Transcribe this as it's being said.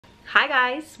Hi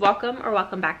guys,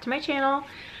 welcome back to my channel.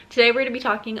 Today we're going to be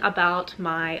talking about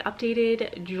my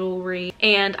updated jewelry,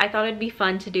 and I thought it'd be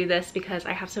fun to do this because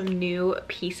I have some new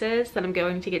pieces that I'm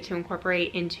going to get to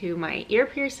incorporate into my ear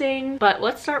piercing. But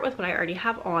let's start with what I already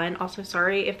have on. Also,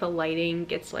 sorry if the lighting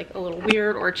gets like a little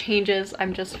weird or changes.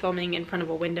 I'm just filming in front of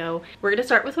a window. We're going to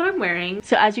start with what I'm wearing.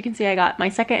 So as you can see, I got my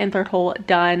second and third hole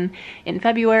done in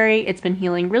February. It's been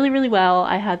healing really well.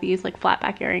 I have these like flat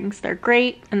back earrings. They're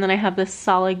great. And then I have this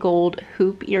solid gold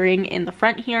hoop earring in the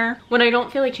front here. When I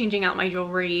don't feel like changing out my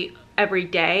jewelry every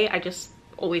day, I just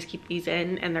always keep these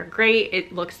in, and they're great.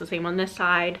 It looks the same on this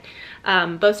side.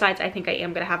 Both sides I think I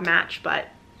am gonna have match, but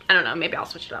I don't know, maybe I'll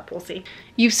switch it up, we'll see.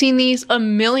 You've seen these a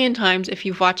million times if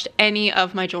you've watched any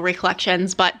of my jewelry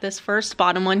collections, but this first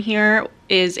bottom one here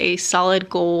is a solid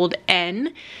gold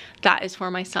N. That is for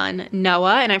my son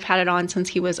Noah, and I've had it on since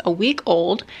he was a week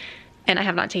old, and I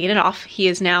have not taken it off. He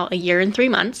is now a year and 3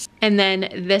 months. And then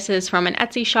this is from an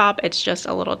Etsy shop. It's just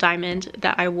a little diamond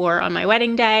that I wore on my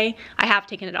wedding day. I have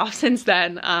taken it off since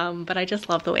then, but I just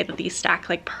love the way that these stack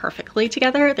like perfectly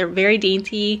together. They're very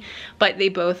dainty, but they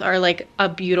both are like a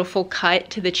beautiful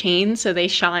cut to the chain, so they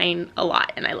shine a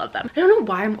lot, and I love them. I don't know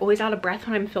why I'm always out of breath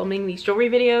when I'm filming these jewelry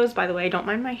videos. By the way, don't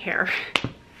mind my hair.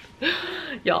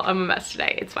 Y'all, I'm a mess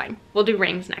today. It's fine. We'll do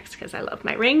rings next because I love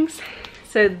my rings.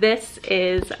 So this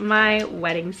is my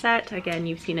wedding set. Again,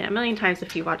 you've seen it a million times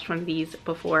if you watched one of these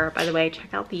before. By the way,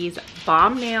 check out these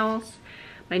bomb nails.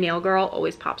 My nail girl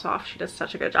always pops off. She does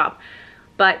such a good job.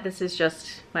 But this is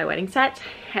just my wedding set.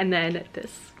 And then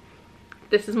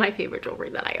this is my favorite jewelry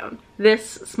that I own.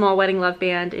 This small wedding love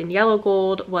band in yellow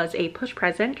gold was a push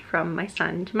present from my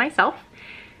son to myself.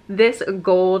 This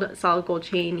gold, solid gold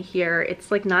chain here, it's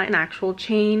like not an actual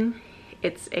chain.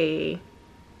 It's a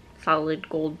solid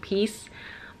gold piece,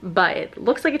 but it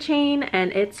looks like a chain,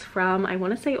 and it's from, I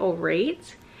want to say,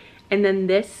 Orate. And then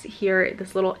this here,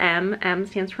 this little M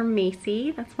stands for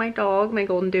Macy. That's my dog, my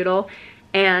golden doodle,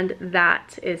 and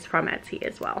that is from Etsy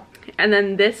as well. And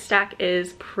then this stack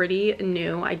is pretty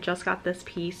new. I just got this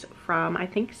piece from, I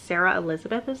think Sarah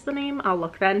Elizabeth is the name. I'll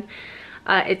look then.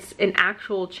 It's an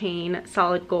actual chain,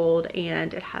 solid gold,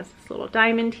 and it has this little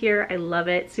diamond here. I love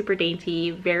it. Super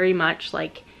dainty, very much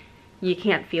like you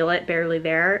can't feel it, barely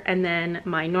there. And then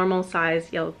my normal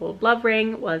size yellow gold love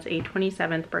ring was a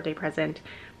 27th birthday present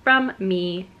from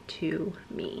me to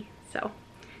me. So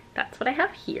that's what I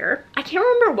have here. I can't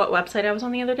remember what website I was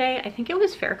on the other day. I think it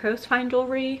was Ferkos Fine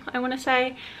Jewelry, I want to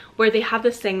say, where they have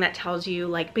this thing that tells you,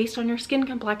 like, based on your skin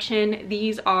complexion,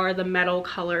 these are the metal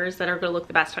colors that are going to look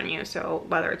the best on you. So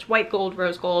whether it's white gold,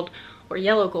 rose gold, or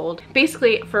yellow gold.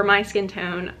 Basically, for my skin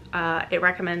tone, it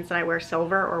recommends that I wear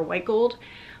silver or white gold,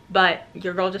 but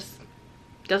your girl just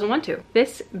doesn't want to.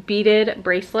 This beaded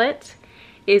bracelet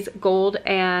is gold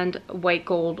and white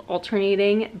gold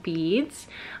alternating beads.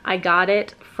 I got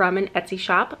it from an Etsy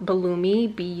shop,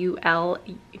 Belumi,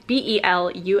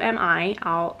 B-E-L-U-M-I.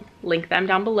 I'll link them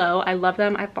down below. I love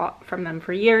them. I've bought from them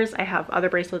for years. I have other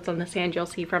bracelets on the stand you'll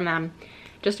see from them.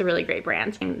 Just a really great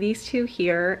brand. And these two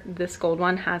here, this gold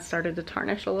one has started to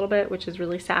tarnish a little bit, which is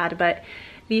really sad, but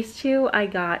these two I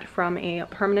got from a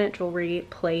permanent jewelry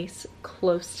place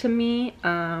close to me.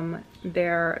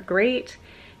 They're great.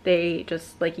 They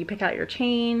just, like, you pick out your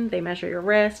chain, they measure your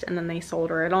wrist, and then they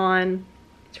solder it on.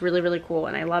 It's really cool,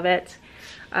 and I love it.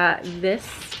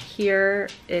 This here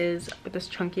is, this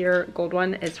chunkier gold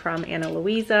one is from Ana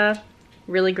Luisa.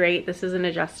 Really great. This is an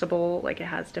adjustable, like, it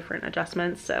has different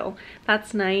adjustments, so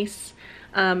that's nice.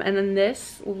 And then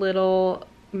this little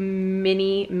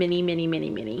mini,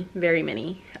 very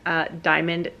mini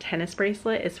diamond tennis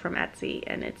bracelet is from Etsy,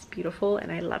 and it's beautiful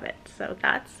and I love it. So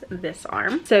that's this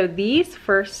arm. So these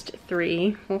first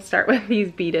three, we'll start with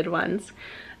these beaded ones.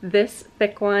 This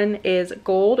thick one is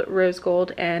gold, rose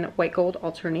gold, and white gold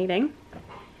alternating.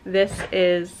 This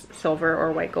is silver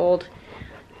or white gold.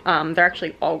 They're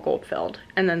actually all gold filled.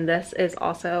 And then this is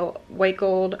also white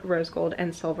gold, rose gold,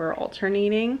 and silver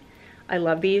alternating. I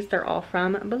love these. They're all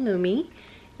from Belumi.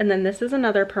 And then this is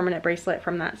another permanent bracelet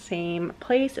from that same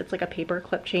place. It's like a paper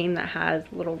clip chain that has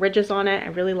little ridges on it. I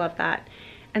really love that.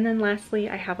 And then lastly,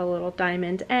 I have a little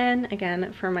diamond N,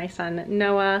 again, for my son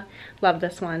Noah. Love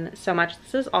this one so much.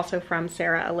 This is also from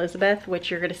Sarah Elizabeth,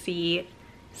 which you're going to see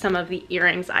some of the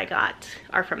earrings I got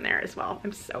are from there as well.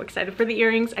 I'm so excited for the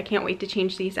earrings. I can't wait to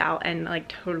change these out and like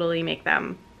totally make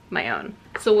them my own.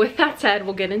 So with that said,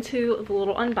 we'll get into the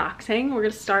little unboxing. We're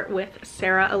gonna start with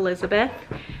Sarah Elizabeth.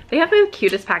 They have the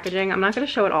cutest packaging. I'm not gonna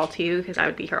show it all to you because I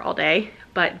would be here all day,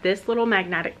 but this little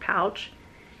magnetic pouch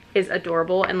is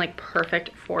adorable and like perfect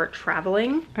for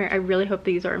traveling. All right, I really hope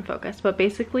these are in focus, but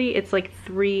basically it's like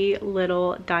 3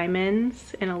 little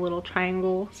diamonds in a little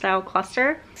triangle style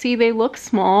cluster. See, they look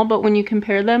small, but when you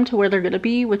compare them to where they're gonna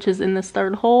be, which is in this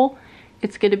 3rd hole,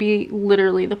 it's gonna be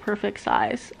literally the perfect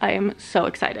size. I am so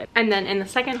excited. And then in the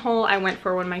 2nd hole, I went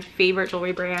for one of my favorite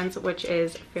jewelry brands, which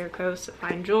is Ferkos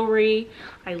Fine Jewelry.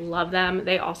 I love them.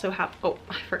 They also have, oh,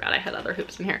 I forgot I had other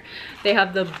hoops in here. They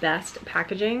have the best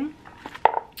packaging.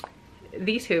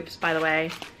 These hoops, by the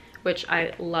way, which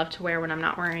I love to wear when I'm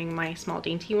not wearing my small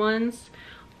dainty ones,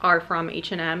 are from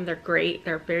H&M. They're great.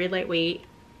 They're very lightweight.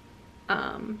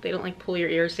 They don't like pull your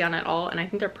ears down at all, and I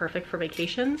think they're perfect for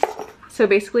vacations. So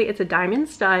basically it's a diamond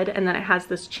stud, and then it has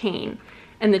this chain,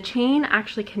 and the chain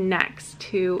actually connects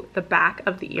to the back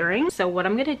of the earring. So what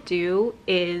I'm gonna do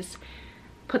is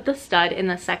put the stud in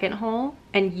the 2nd hole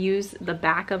and use the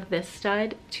back of this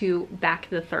stud to back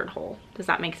the 3rd hole. Does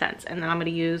that make sense? And then I'm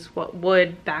gonna use what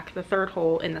would back the 3rd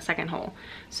hole in the 2nd hole.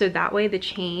 So that way the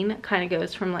chain kind of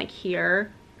goes from like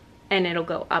here and it'll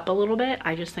go up a little bit.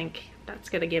 I just think that's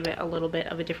gonna give it a little bit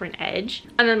of a different edge.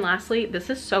 And then lastly, this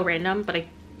is so random, but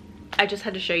I just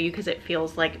had to show you because it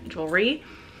feels like jewelry.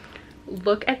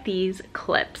 Look at these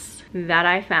clips that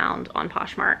I found on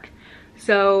Poshmark.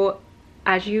 So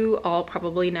as you all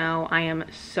probably know, I am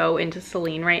so into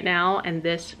Celine right now, and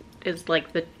this is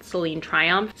like the Celine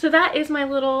Triumph. So that is my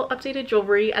little updated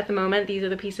jewelry at the moment. These are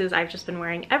the pieces I've just been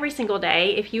wearing every single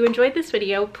day. If you enjoyed this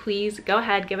video, please go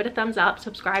ahead, give it a thumbs up,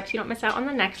 subscribe so you don't miss out on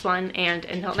the next one, and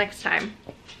until next time,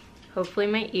 hopefully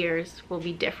my ears will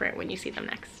be different when you see them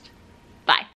next. Bye.